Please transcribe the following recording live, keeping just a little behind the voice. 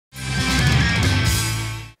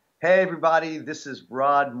Hey everybody, this is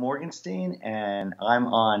Rod Morgenstein, and I'm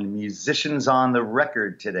on Musicians on the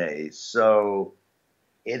Record today, so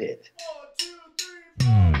hit it. 1, 2, 3,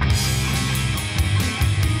 4.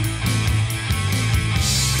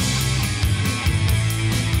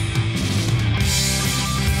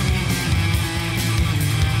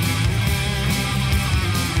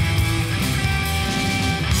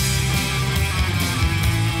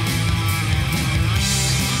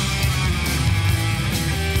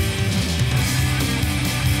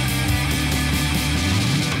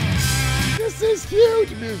 This is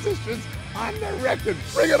huge, musicians on the record.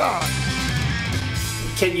 Bring it on.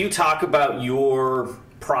 Can you talk about your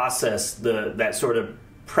process, that sort of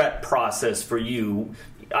prep process for you,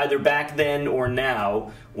 either back then or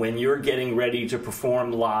now, when you're getting ready to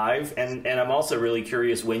perform live? And I'm also really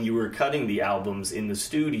curious when you were cutting the albums in the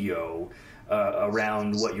studio,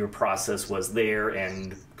 around what your process was there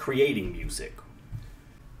and creating music.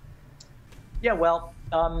 Yeah, well,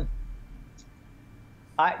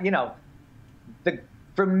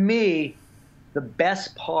 for me, the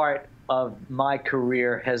best part of my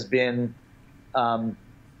career has been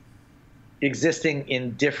existing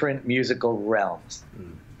in different musical realms.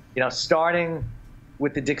 Starting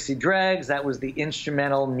with the Dixie Dregs, that was the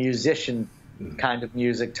instrumental musician kind of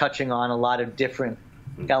music, touching on a lot of different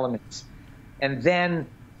elements. And then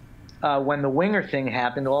when the Winger thing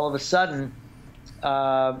happened, all of a sudden,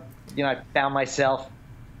 I found myself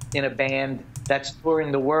in a band that's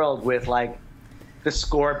touring the world with like the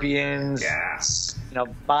Scorpions,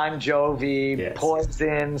 Bon Jovi,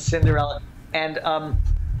 Poison, Cinderella. And,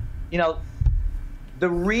 the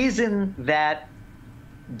reason that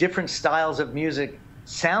different styles of music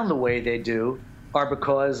sound the way they do are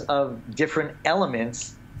because of different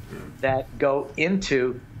elements that go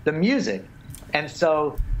into the music. And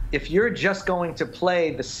so if you're just going to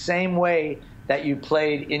play the same way that you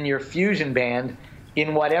played in your fusion band,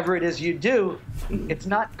 in whatever it is you do, it's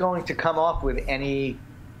not going to come off with any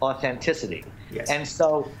authenticity. Yes. And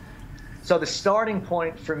so the starting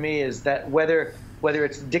point for me is that whether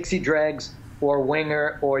it's Dixie Dregs or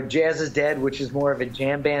Winger or Jazz is Dead, which is more of a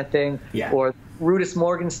jam band thing, or Rudess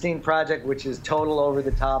Morgenstein Project, which is total over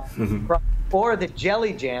the top, or the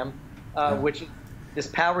Jelly Jam, which is this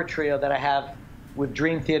power trio that I have with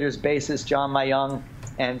Dream Theater's bassist John Mayung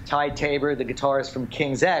and Ty Tabor, the guitarist from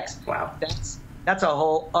King's X. Wow. That's a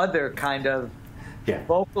whole other kind of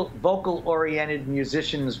vocal-oriented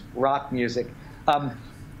musicians rock music.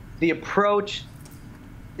 The approach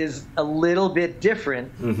is a little bit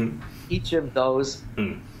different, each of those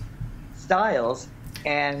styles,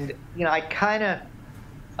 and I kind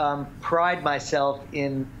of pride myself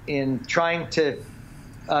in trying to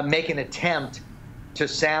make an attempt to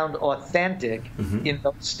sound authentic in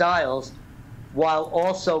those styles, while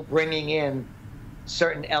also bringing in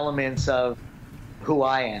certain elements of who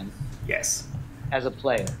I am as a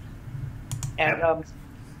player. And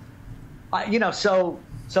so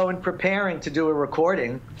in preparing to do a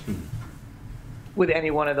recording with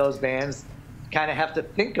any one of those bands, kind of have to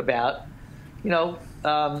think about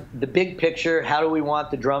the big picture. How do we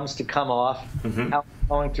want the drums to come off? How are we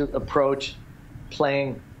going to approach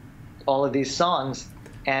playing all of these songs?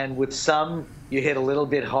 And with some you hit a little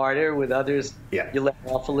bit harder, with others you let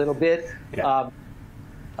off a little bit.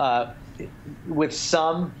 With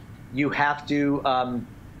some, you have to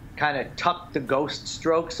kind of tuck the ghost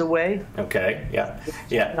strokes away. Okay.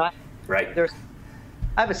 Right. I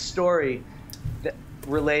have a story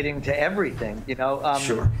relating to everything.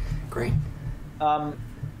 Sure. Great. All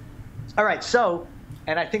right. So,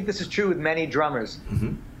 and I think this is true with many drummers.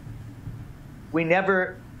 We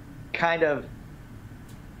never kind of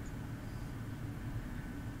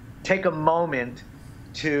take a moment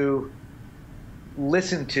to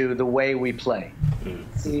listen to the way we play.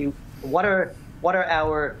 See, what are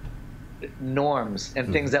our norms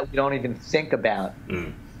and things that we don't even think about?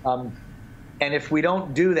 And if we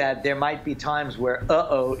don't do that, there might be times where,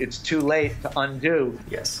 it's too late to undo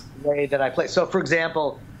the way that I play. So, for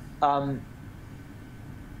example, a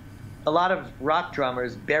lot of rock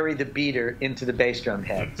drummers bury the beater into the bass drum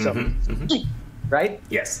head. So, right?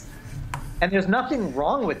 Yes. And there's nothing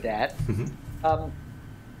wrong with that.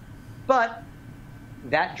 But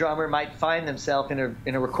that drummer might find themselves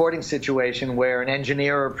in a recording situation where an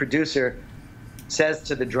engineer or producer says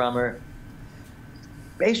to the drummer,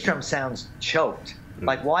 bass drum sounds choked.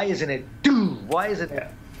 Like, why isn't it why isn't it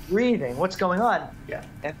breathing? What's going on?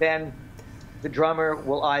 And then the drummer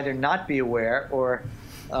will either not be aware, or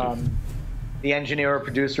the engineer or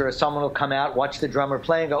producer or someone will come out, watch the drummer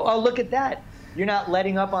play, and go, oh, look at that. You're not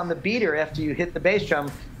letting up on the beater after you hit the bass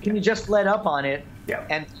drum. Can you just let up on it? Yeah.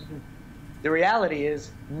 And The reality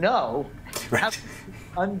is, no. Right. How can you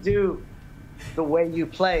undo the way you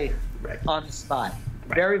play on the spot?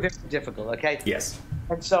 Right. Very, very difficult, okay? Yes.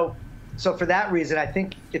 And so for that reason, I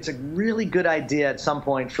think it's a really good idea at some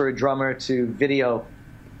point for a drummer to video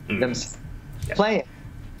themselves playing,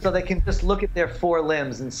 so they can just look at their four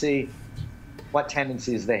limbs and see what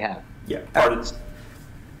tendencies they have. Yeah.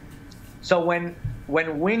 So when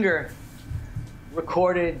Winger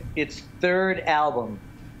recorded its third album,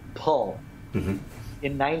 Pull, in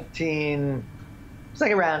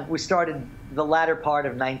we started the latter part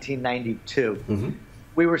of 1992.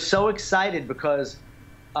 We were so excited because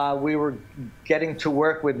we were getting to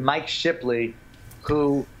work with Mike Shipley,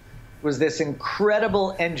 who was this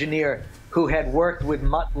incredible engineer who had worked with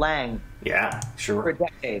Mutt Lange for a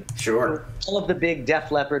decade. Sure. All of the big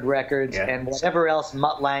Def Leppard records and whatever else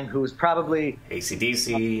Mutt Lange, who was probably...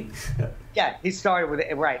 AC/DC. Yeah, he started with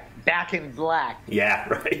it, right, Back in Black. Yeah,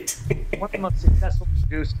 right. One of the most successful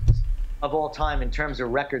producers of all time in terms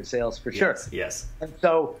of record sales, for sure. Yes. And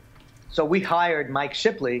so we hired Mike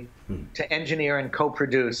Shipley to engineer and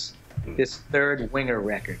co-produce this third Winger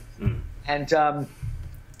record. And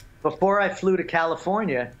before I flew to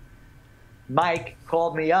California, Mike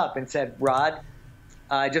called me up and said, Rod,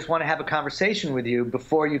 I just want to have a conversation with you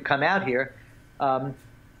before you come out here to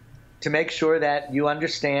make sure that you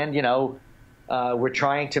understand, we're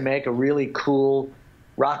trying to make a really cool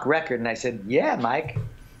rock record. And I said, yeah, Mike,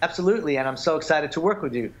 absolutely. And I'm so excited to work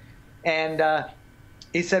with you. And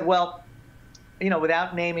he said, well,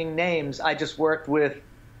 without naming names, I just worked with,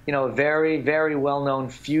 a very, very well-known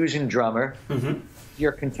fusion drummer,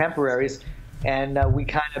 your contemporaries, and we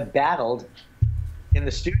kind of battled in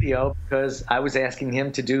the studio because I was asking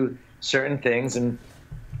him to do certain things, and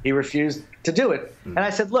he refused to do it. And I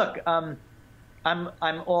said, look, I'm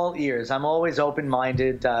all ears. I'm always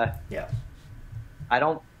open-minded. I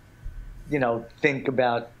don't, think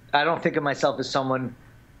of myself as someone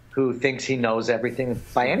who thinks he knows everything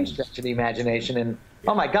by any stretch of the imagination. And,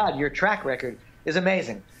 oh, my God, your track record is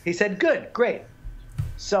amazing. He said, good, great.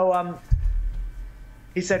 So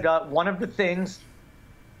he said, one of the things,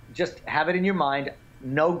 just have it in your mind,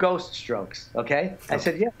 no ghost strokes, okay? I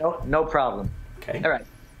said, yeah, no problem. Okay. All right.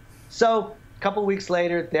 So a couple weeks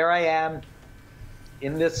later, there I am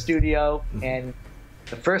in the studio, and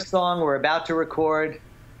the first song we're about to record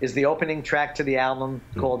is the opening track to the album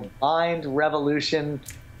called Blind Revolution,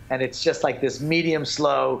 and it's just like this medium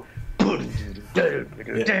slow. He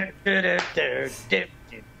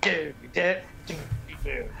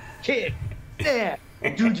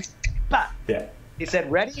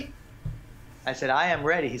said, ready? I said, I am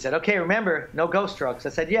ready. He said, okay, remember, no ghost strokes. I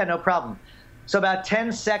said, yeah, no problem. So about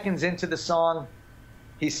 10 seconds into the song,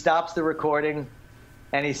 he stops the recording,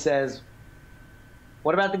 and he says,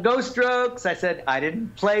 what about the ghost strokes? I said, I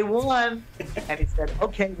didn't play one. And he said,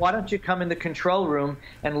 okay, why don't you come in the control room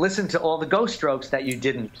and listen to all the ghost strokes that you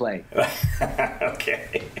didn't play?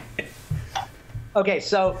 Okay. Okay,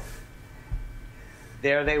 so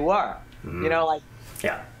there they were. The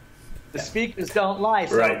speakers don't lie.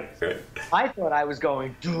 So right. I thought I was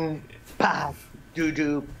going doom, ba, doo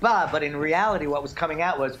doo, ba, but in reality, what was coming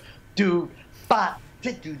out was doo, ba,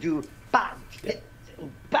 doo doo, ba,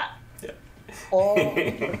 ba.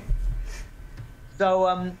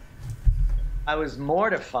 So I was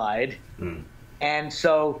mortified, and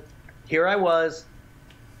so here I was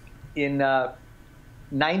in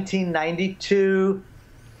 1992,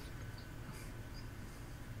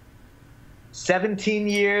 17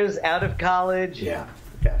 years out of college,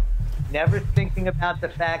 never thinking about the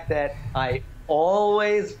fact that I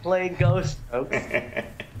always play ghost strokes,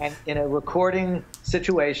 and in a recording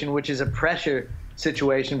situation, which is a pressure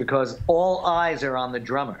situation because all eyes are on the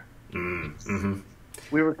drummer.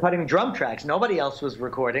 We were cutting drum tracks. Nobody else was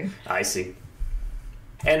recording. I see.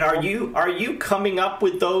 And are you coming up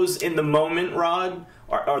with those in the moment, Rod?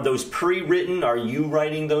 Are those pre-written? Are you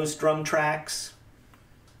writing those drum tracks?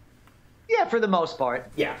 Yeah, for the most part.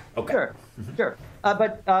 Yeah. Okay. Sure.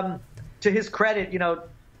 But to his credit,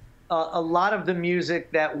 a lot of the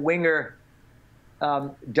music that Winger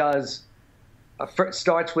does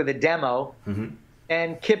starts with a demo,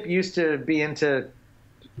 and Kip used to be into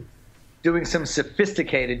doing some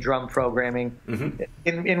sophisticated drum programming.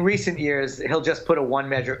 In recent years, he'll just put a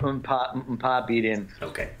one-measure umpa beat in.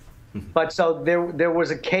 Okay. But so there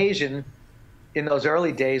was occasion in those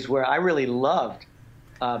early days where I really loved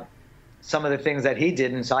some of the things that he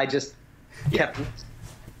did, and so I just kept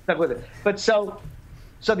stuck with it. But so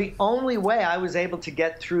the only way I was able to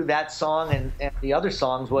get through that song and the other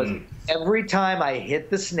songs was every time I hit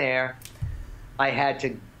the snare, I had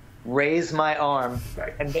to raise my arm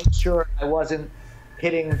and make sure I wasn't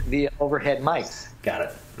hitting the overhead mics. Got it.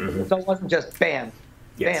 Mm-hmm. So it wasn't just bam,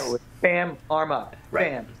 Yes. bam, it was bam, arm up,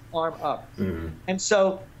 Right. bam, arm up. Mm-hmm. And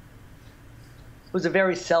so it was a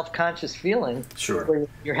very self-conscious feeling. Sure. Where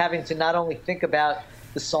you're having to not only think about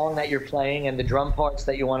the song that you're playing and the drum parts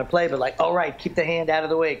that you want to play, but like, all right, keep the hand out of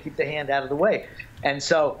the way, keep the hand out of the way. And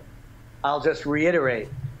so I'll just reiterate,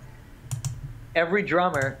 every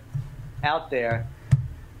drummer out there,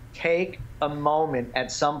 take a moment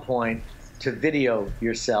at some point to video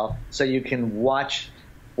yourself so you can watch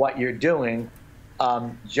what you're doing,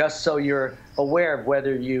 just so you're aware of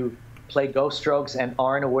whether you play ghost strokes and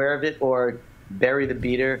aren't aware of it, or bury the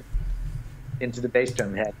beater into the bass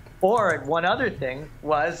drum head. Or one other thing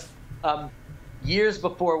was, years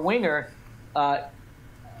before Winger,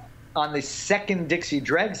 on the second Dixie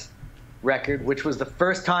Dregs record, which was the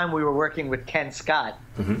first time we were working with Ken Scott,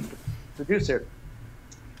 producer,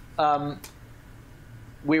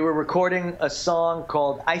 we were recording a song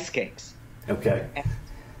called Ice Cakes. Okay.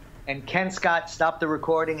 And Ken Scott stopped the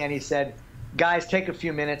recording and he said, guys, take a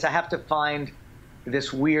few minutes. I have to find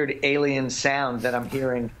this weird alien sound that I'm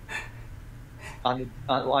hearing on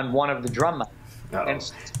one of the drum mics. Uh-oh.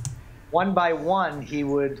 And one by one, he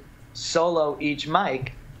would solo each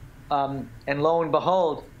mic, and lo and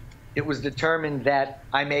behold, it was determined that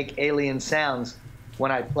I make alien sounds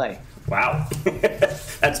when I play. Wow.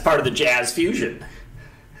 That's part of the jazz fusion.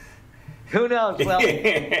 Who knows? Well,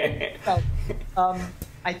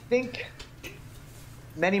 I think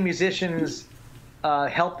many musicians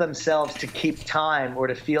help themselves to keep time or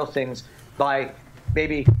to feel things by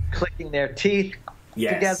maybe clicking their teeth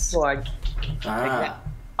together. Or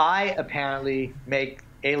I apparently make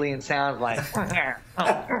alien sounds like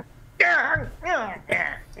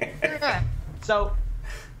so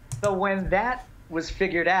when that was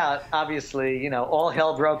figured out, obviously, all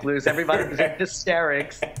hell broke loose. Everybody was in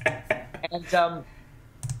hysterics. And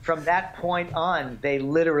from that point on, they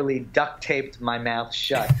literally duct taped my mouth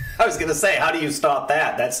shut. I was going to say, how do you stop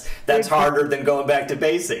that? That's harder than going back to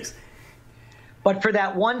basics. But for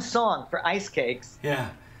that one song, for Ice Cakes, Yeah.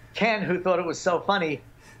 Ken, who thought it was so funny,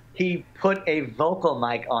 he put a vocal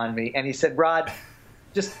mic on me, and he said, Rod,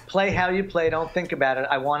 just play how you play. Don't think about it.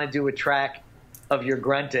 I want to do a track of your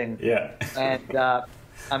grunting. Yeah. And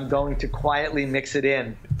I'm going to quietly mix it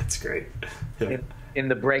in. That's great. Yeah. In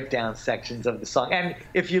the breakdown sections of the song. And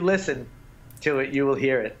if you listen to it, you will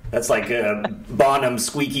hear it. That's like Bonham's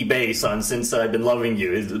squeaky bass on Since I've Been Loving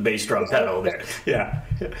You, is the bass drum pedal there. Yeah.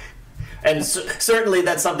 And certainly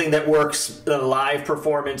that's something that works live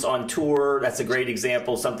performance on tour. That's a great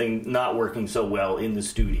example, something not working so well in the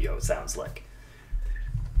studio, it sounds like.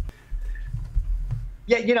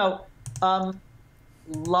 Yeah,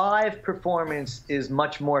 live performance is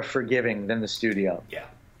much more forgiving than the studio. Yeah.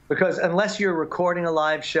 Because unless you're recording a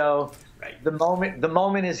live show, Right. the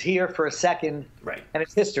moment is here for a second, Right. and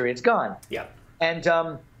it's history. It's gone. Yeah.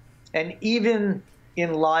 And even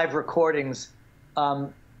in live recordings,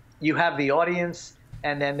 you have the audience,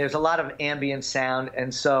 and then there's a lot of ambient sound,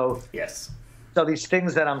 and so Yes. so these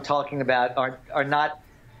things that I'm talking about are not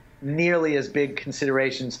nearly as big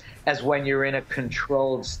considerations as when you're in a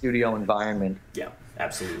controlled studio environment. Yeah,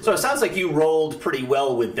 absolutely. So it sounds like you rolled pretty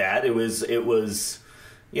well with that. It was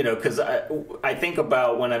because I think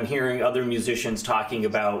about when I'm hearing other musicians talking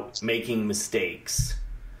about making mistakes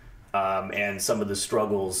and some of the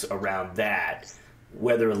struggles around that,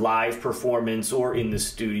 whether live performance or in the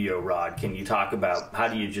studio. Rod, can you talk about how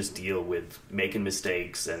do you just deal with making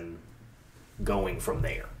mistakes and going from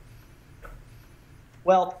there?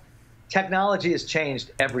 Well, technology has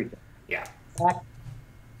changed everything. Yeah.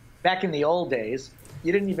 Back in the old days,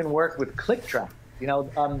 you didn't even work with click track. Yeah.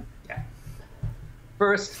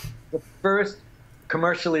 The first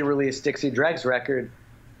commercially released Dixie Dregs record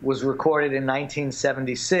was recorded in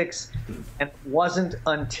 1976, and it wasn't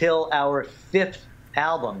until our fifth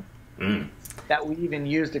album that we even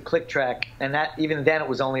used a click track, and that even then it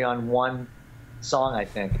was only on one song, I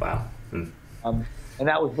think. Wow. And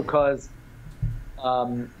that was because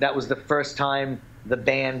that was the first time the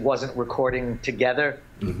band wasn't recording together.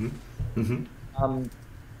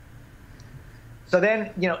 So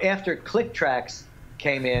then, after click tracks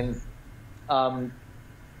came in,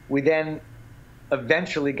 we then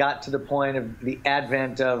eventually got to the point of the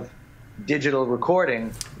advent of digital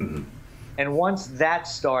recording. And once that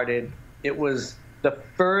started, it was the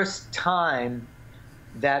first time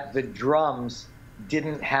that the drums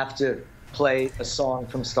didn't have to play a song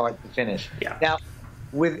from start to finish. Yeah. Now,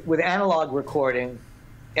 with analog recording,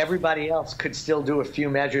 everybody else could still do a few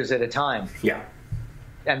measures at a time. Yeah.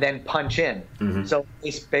 and then punch in. So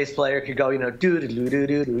bass player could go, you know, do do do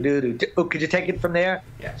do do do do. Oh, could you take it from there?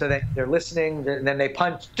 Yeah. So then they're listening, and then they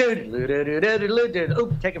punch. Do do do do do do do.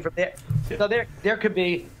 Oh, take it from there. Yeah. So there could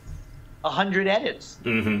be 100 edits.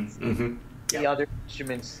 The other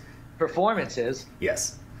instruments' performances.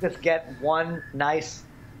 Yes. Just get one nice,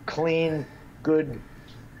 clean, good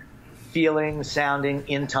feeling, sounding,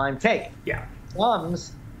 in-time take. Yeah.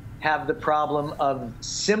 Drums have the problem of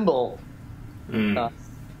cymbal,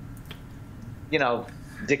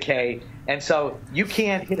 decay, and so you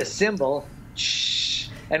can't hit a cymbal,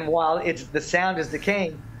 and while the sound is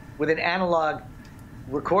decaying, with an analog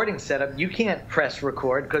recording setup, you can't press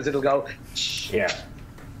record because it'll go. Yeah.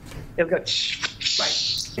 It'll go.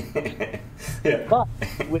 Right. Yeah. But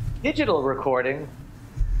with digital recording,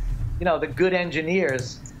 the good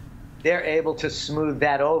engineers, they're able to smooth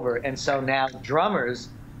that over. And so now drummers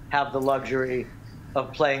have the luxury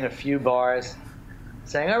of playing a few bars,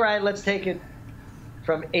 saying, all right, let's take it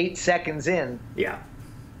from 8 seconds in. Yeah.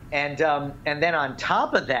 And then on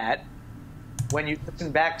top of that, when you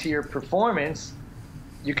listen back to your performance,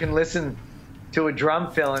 you can listen to a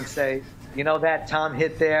drum fill and say, that Tom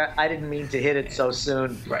hit there, I didn't mean to hit it so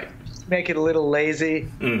soon. Right. Make it a little lazy.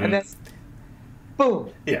 And then,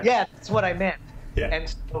 boom. Yeah. That's what I meant. Yeah.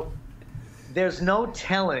 And so there's no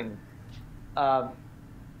telling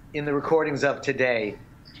in the recordings of today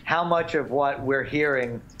how much of what we're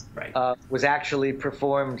hearing was actually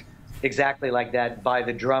performed exactly like that by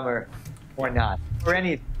the drummer or not, or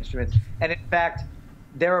any instruments. And in fact,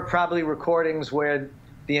 there are probably recordings where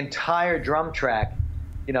the entire drum track,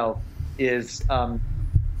 is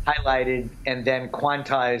highlighted and then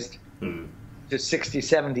quantized to 60,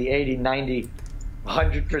 70, 80, 90,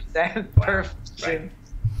 100% perfection.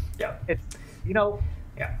 Right. Yeah.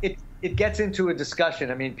 It's, it gets into a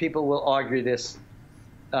discussion. I mean, people will argue this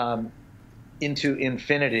into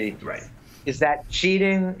infinity. Right. Is that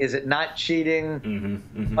cheating? Is it not cheating?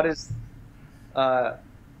 What is,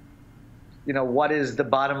 what is the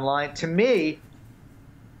bottom line? To me,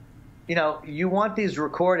 you want these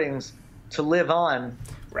recordings to live on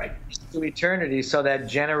to eternity so that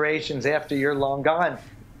generations after you're long gone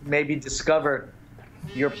maybe discover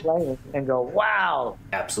your playing and go, wow.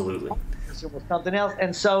 Absolutely. This was something else.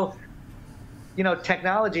 And so,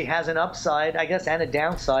 technology has an upside, I guess, and a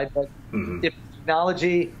downside. But if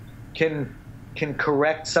technology can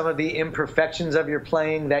correct some of the imperfections of your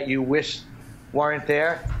playing that you wish weren't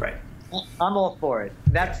there, I'm all for it.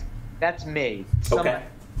 That's me. Okay.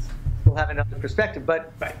 Will have another perspective,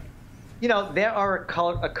 but there are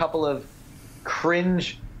a couple of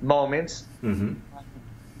cringe moments.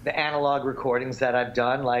 The analog recordings that I've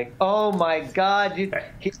done, like, oh my God,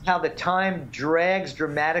 how the time drags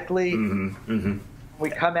dramatically. We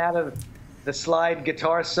come out of the slide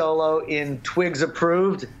guitar solo in Twigs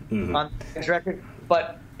Approved on this record.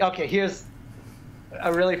 But okay, here's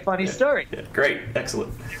a really funny story. Yeah, great,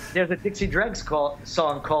 excellent. There's a Dixie Dregs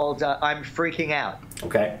song called "I'm Freaking Out."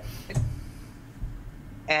 Okay.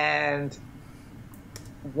 And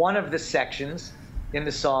one of the sections in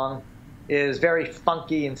the song is very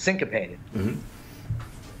funky and syncopated.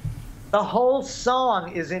 The whole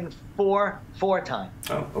song is in 4/4 time.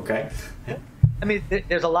 Oh, okay. Yeah. I mean,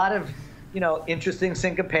 there's a lot of, interesting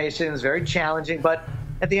syncopations, very challenging, but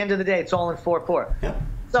at the end of the day, it's all in 4/4. Yeah.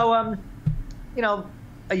 So,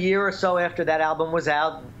 a year or so after that album was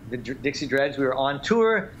out, the Dixie Dregs, we were on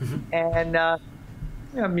tour, and a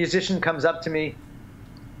musician comes up to me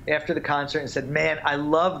after the concert and said, "Man, I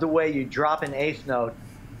love the way you drop an eighth note,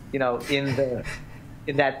 in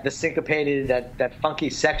the syncopated, that funky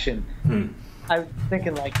section." I was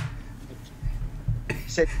thinking, like, he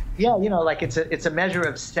said, "Yeah, like it's a measure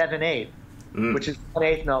of 7/8, which is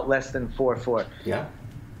 1/8 note less than 4/4." Yeah.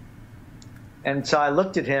 And so I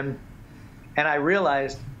looked at him, and I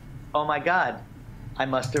realized, oh my God, I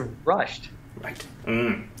must have rushed. Right.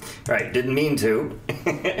 Right. Didn't mean to.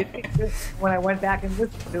 When I went back and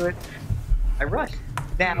listened to it, I rushed.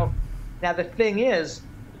 Now the thing is,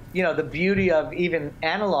 the beauty of even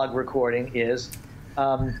analog recording is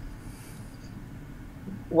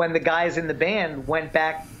when the guys in the band went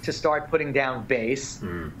back to start putting down bass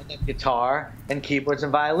and guitar and keyboards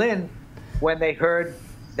and violin, when they heard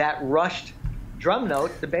that rushed drum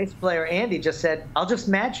note, the bass player Andy just said, "I'll just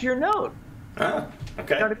match your note." Oh,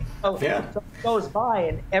 okay. You know what I mean? So it goes by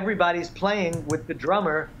and everybody's playing with the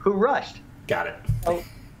drummer who rushed. Got it.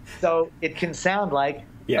 So it can sound like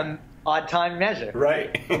an odd time measure.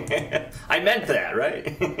 Right. I meant that, right?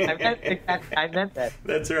 I meant that.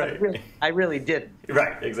 That's right. I really didn't.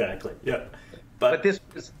 Right, exactly. Yeah. But this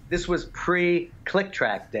was pre-click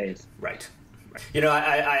track days. Right. You know,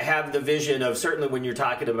 I have the vision of, certainly when you're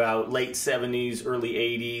talking about late 70s, early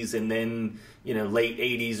 80s, and then, you know, late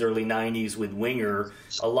 80s, early 90s with Winger,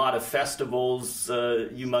 a lot of festivals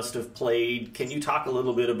you must have played. Can you talk a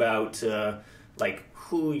little bit about, like,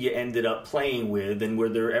 who you ended up playing with, and were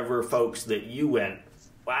there ever folks that you went,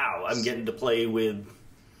 wow, I'm getting to play with,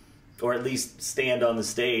 or at least stand on the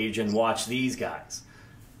stage and watch these guys?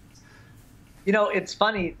 You know, it's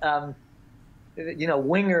funny, you know,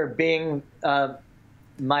 Winger being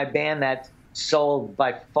my band that sold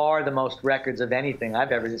by far the most records of anything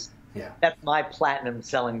I've ever just, that's my platinum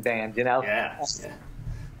selling band, you know? Yeah.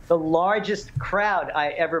 The largest crowd I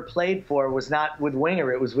ever played for was not with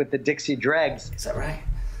Winger, it was with the Dixie Dregs. Is that right?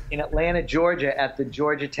 In Atlanta, Georgia, at the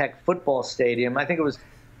Georgia Tech football stadium. I think it was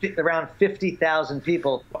around 50,000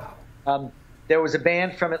 people. Wow. There was a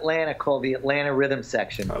band from Atlanta called the Atlanta Rhythm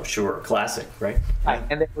Section. Oh, sure. Classic, right?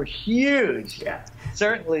 And they were huge. Yeah.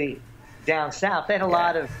 Certainly down south. They had a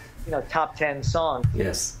lot of, you know, top 10 songs.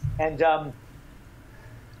 Yes. And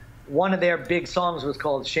one of their big songs was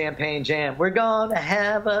called Champagne Jam. We're gonna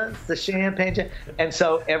have us the Champagne Jam. And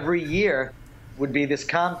so every year would be this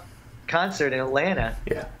concert in Atlanta.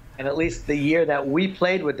 Yeah. And at least the year that we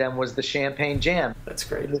played with them was the Champagne Jam. That's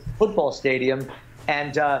great. In the football stadium.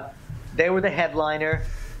 And they were the headliner,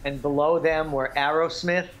 and below them were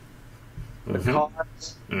Aerosmith, the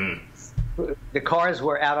Cars. The Cars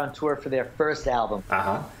were out on tour for their first album.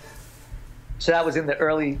 So that was in the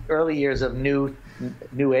early years of new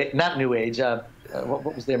age, not new age.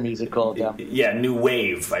 What was their music called? Yeah, new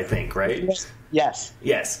wave, I think, right? Yes.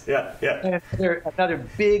 Yeah. And another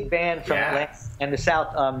big band from Atlanta and the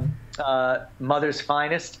South, Mother's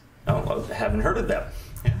Finest. Oh, I haven't heard of them.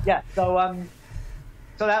 Yeah.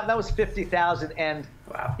 So that was 50,000, and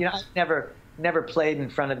wow. You know, I never played in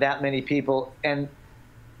front of that many people, and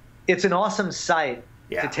it's an awesome sight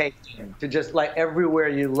to take in, to just, like, everywhere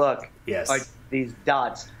you look are these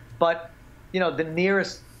dots. But you know, the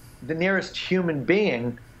nearest human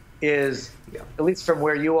being is, at least from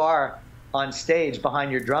where you are on stage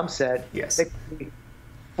behind your drum set, they could be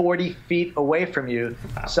 40 feet away from you.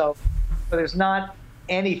 Wow. So there's not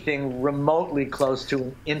anything remotely close to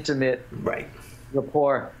an intimate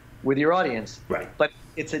rapport with your audience. Right. But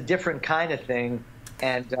it's a different kind of thing,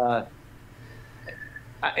 and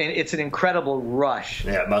it's an incredible rush.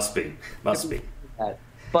 Yeah, it must be.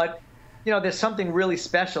 But you know, there's something really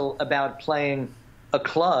special about playing a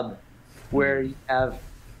club where you have,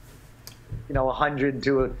 you know, 100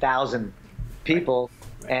 to 1,000 people,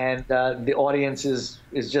 and the audience is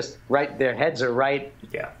just right. Their heads are right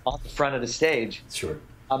on the front of the stage. Sure.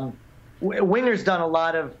 Winger's done a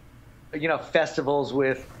lot of, you know, festivals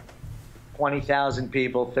with 20,000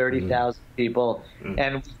 people, 30,000 people,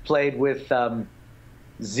 and we played with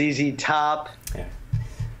ZZ Top,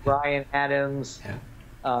 Bryan Adams,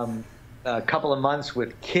 a couple of months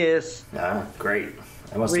with Kiss. Great.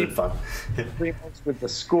 That must have been fun. 3 months with the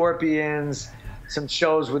Scorpions, some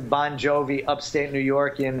shows with Bon Jovi upstate New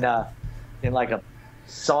York in like a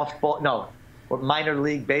minor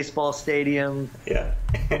league baseball stadium. Yeah.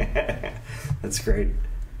 That's great.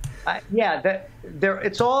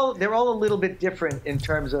 They're all a little bit different in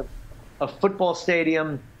terms of a football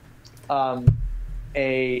stadium, an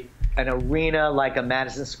arena like a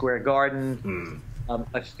Madison Square Garden,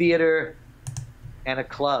 a theater, and a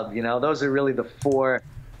club. You know, those are really the four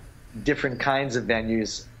different kinds of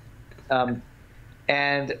venues.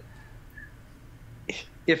 And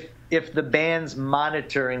if the band's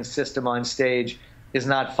monitoring system on stage is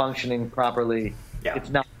not functioning properly,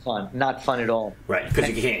 it's not fun at all. Right, because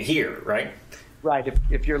you can't hear, right? Right.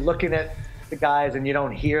 If you're looking at the guys and you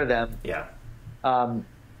don't hear them,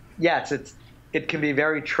 it can be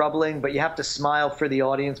very troubling. But you have to smile for the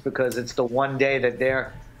audience because it's the one day that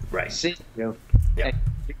they're seeing you. And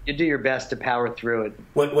you do your best to power through it.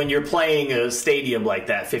 When you're playing a stadium like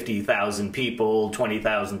that, 50,000 people,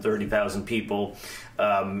 20,000, 30,000 people,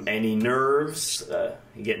 any nerves?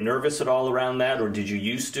 You get nervous at all around that, or did you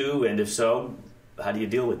used to? And if so, how do you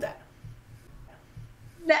deal with that?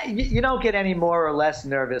 You don't get any more or less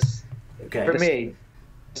nervous. For me,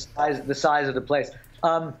 the size of the place.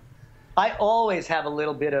 I always have a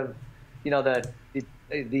little bit of, you know, the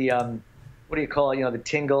what do you call it? You know, the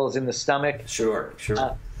tingles in the stomach. Sure.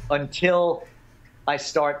 Until I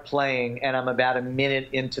start playing and I'm about a minute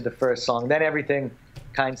into the first song, then everything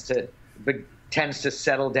tends to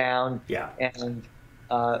settle down. Yeah. And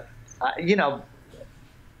you know,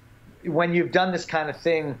 when you've done this kind of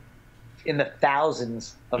thing in the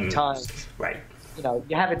thousands of times, you know,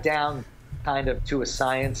 you have it down kind of to a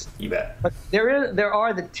science. You bet. But there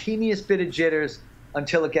are the teeniest bit of jitters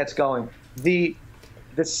until it gets going. The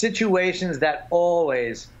the situations that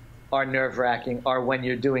always are nerve-wracking are when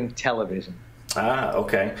you're doing television. Ah,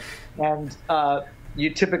 okay. And you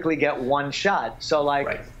typically get one shot. So, like,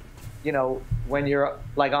 Right. you know, when you're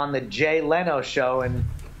like on the Jay Leno show and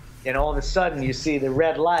all of a sudden you see the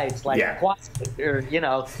red lights, like, Yeah. or, you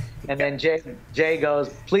know, and then Jay goes,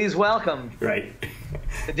 "Please welcome Right.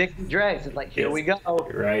 the Dixie Dregs." It's like, here Yes. we go.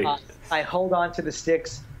 Right. I hold on to the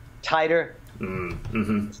sticks tighter,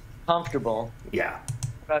 Mm-hmm. comfortable. Yeah.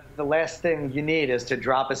 But the last thing you need is to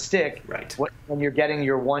drop a stick Right. when you're getting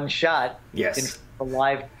your one shot Yes. in a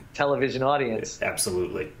live television audience.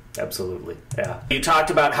 Absolutely. Absolutely. Yeah. You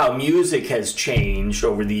talked about how music has changed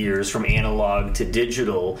over the years from analog to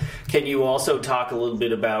digital. Can you also talk a little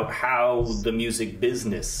bit about how the music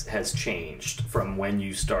business has changed from when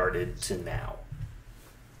you started to now?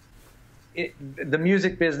 The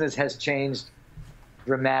music business has changed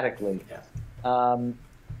dramatically. Yeah.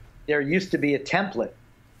 There used to be a template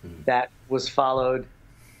that was followed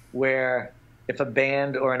where if a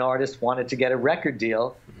band or an artist wanted to get a record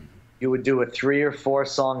deal, you would do a 3 or 4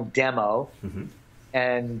 song demo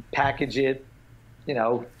and package it, you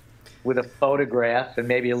know, with a photograph and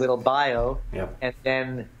maybe a little bio, Yep. and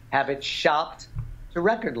then have it shopped to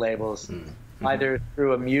record labels, either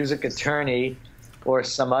through a music attorney or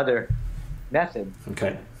some other method.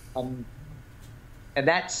 Okay. And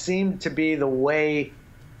that seemed to be the way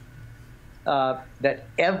that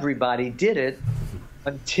everybody did it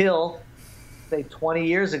until, say, 20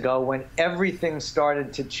 years ago, when everything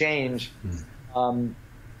started to change,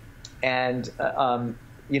 and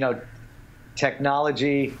you know,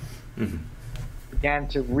 technology began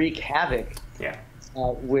to wreak havoc Yeah.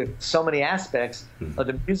 with so many aspects of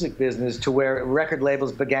the music business, to where record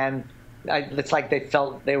labels began. It's like they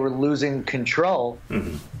felt they were losing control,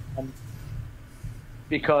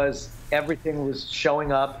 because everything was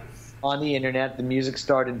showing up on the internet. The music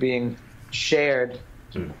started being shared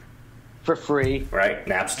for free. Right.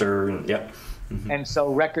 Napster. Yep. And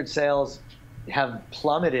so record sales have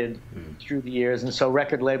plummeted through the years. And so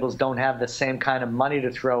record labels don't have the same kind of money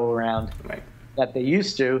to throw around Right. that they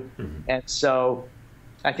used to. And so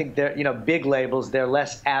I think they're, you know, big labels, they're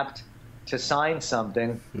less apt to sign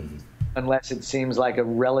something unless it seems like a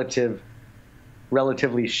relatively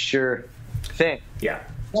sure thing. Yeah.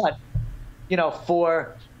 But, you know,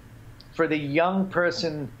 for the young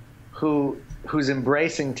person who's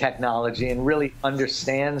embracing technology and really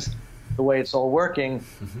understands the way it's all working,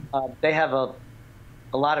 they have a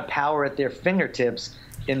lot of power at their fingertips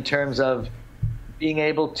in terms of being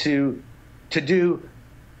able to do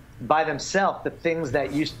by themselves the things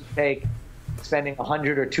that used to take spending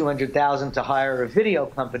 $100,000 or $200,000 to hire a video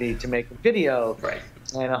company to make a video, Right.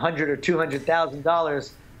 and $100,000 or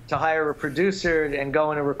 $200,000 to hire a producer and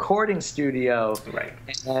go in a recording studio, Right.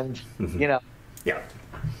 and you know, Yeah.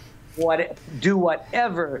 do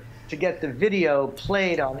whatever to get the video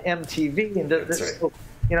played on MTV, and That's right. so,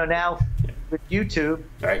 you know, now with YouTube,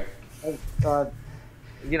 Right.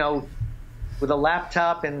 you know, with a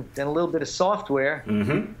laptop and a little bit of software,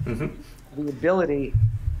 the ability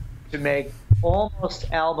to make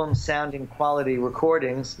almost album-sounding quality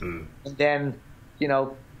recordings, and then, you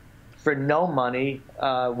know, for no money,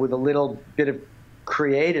 with a little bit of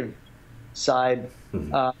creative side,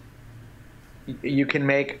 you can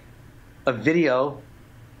make a video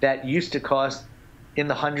that used to cost in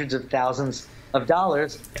the hundreds of thousands of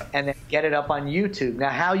dollars, and then get it up on YouTube. Now,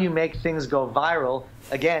 how you make things go viral,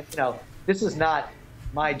 again, you know, this is not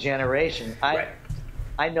my generation.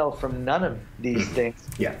 I know from none of these things.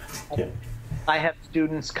 Yeah. Yeah. I have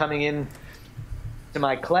students coming in to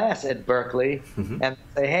my class at Berkeley and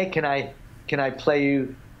say, "Hey, can I play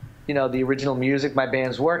you, you know, the original music my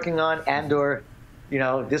band's working on, and or, you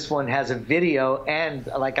know, this one has a video, and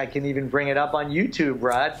like I can even bring it up on YouTube,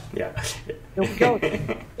 Rod." Yeah. Here we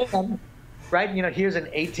go. Right? You know, here's an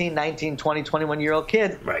 18, 19, 20, 21-year-old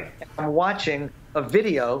kid. Right. I'm watching a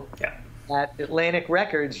video Yeah. that Atlantic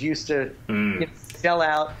Records used to you know, shell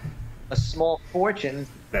out a small fortune,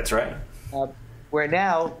 That's right. where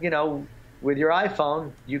now, you know, with your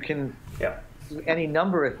iPhone, you can Yeah. do any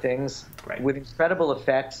number of things Right. with incredible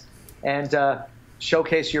effects and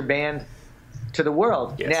showcase your band to the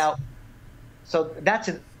world. Yes. Now, so that's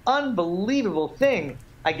an unbelievable thing.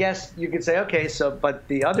 I guess you could say, okay, so, but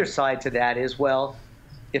the other side to that is, well,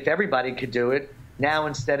 if everybody could do it, now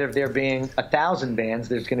instead of there being 1,000 bands,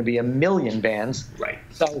 there's going to be 1,000,000 bands. Right.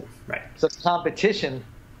 So, Right. so competition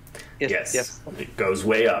is Yes. It goes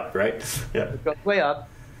way up, right? Yeah. It goes way up.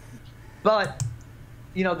 But,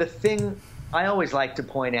 you know, the thing I always like to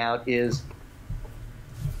point out is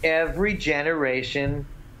every generation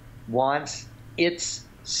wants its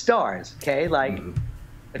stars, okay? Like,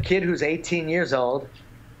 a kid who's 18 years old,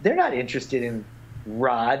 they're not interested in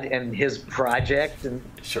Rod and his project. And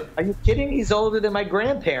Sure. Are you kidding? He's older than my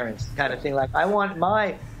grandparents, kind of thing. Like, I want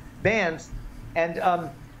my bands.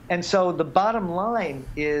 And so the bottom line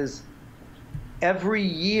is, every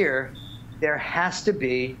year there has to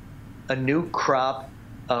be a new crop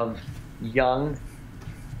of young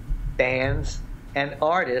bands and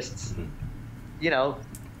artists, you know,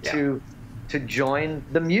 to join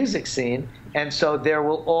the music scene. And so there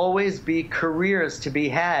will always be careers to be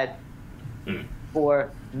had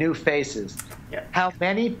for new faces. Yeah. How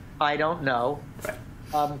many, I don't know.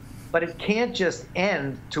 Right. But it can't just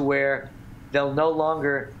end to where there'll no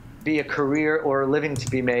longer be a career or a living to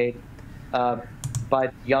be made by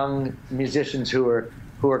young musicians who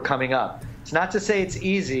are coming up. It's not to say it's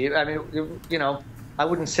easy. I mean, you know, I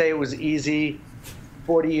wouldn't say it was easy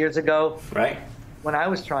 40 years ago. Right. When I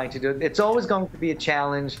was trying to do it. It's always going to be a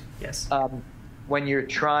challenge. Yes. When you're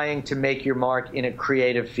trying to make your mark in a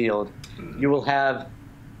creative field. You will have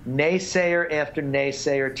naysayer after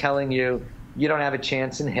naysayer telling you you don't have a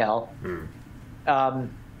chance in hell.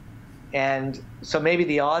 And so maybe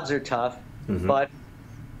the odds are tough, but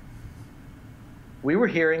we were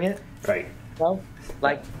hearing it. Right. You know?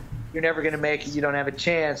 Like, you're never going to make it. You don't have a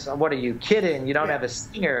chance. What are you kidding? You don't have a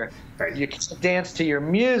singer. Right. You can't dance to your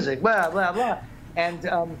music, blah, blah, blah.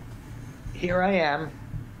 And here I am,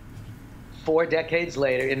 4 decades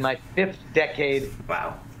later, in my 5th decade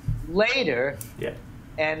later. Yeah.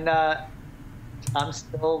 And I'm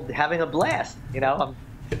still having a blast. You know,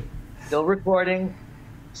 I'm still recording,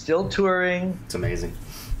 still touring. It's amazing.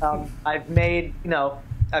 I've made, you know,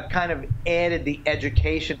 I've kind of added the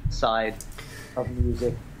education side of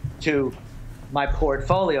music to my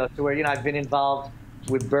portfolio, to where, you know, I've been involved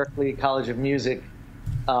with Berklee College of Music.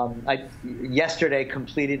 I yesterday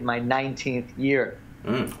completed my 19th year.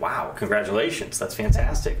 Wow, congratulations. That's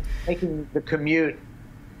fantastic. Making the commute,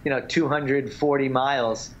 you know, 240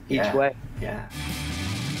 miles each way. Yeah.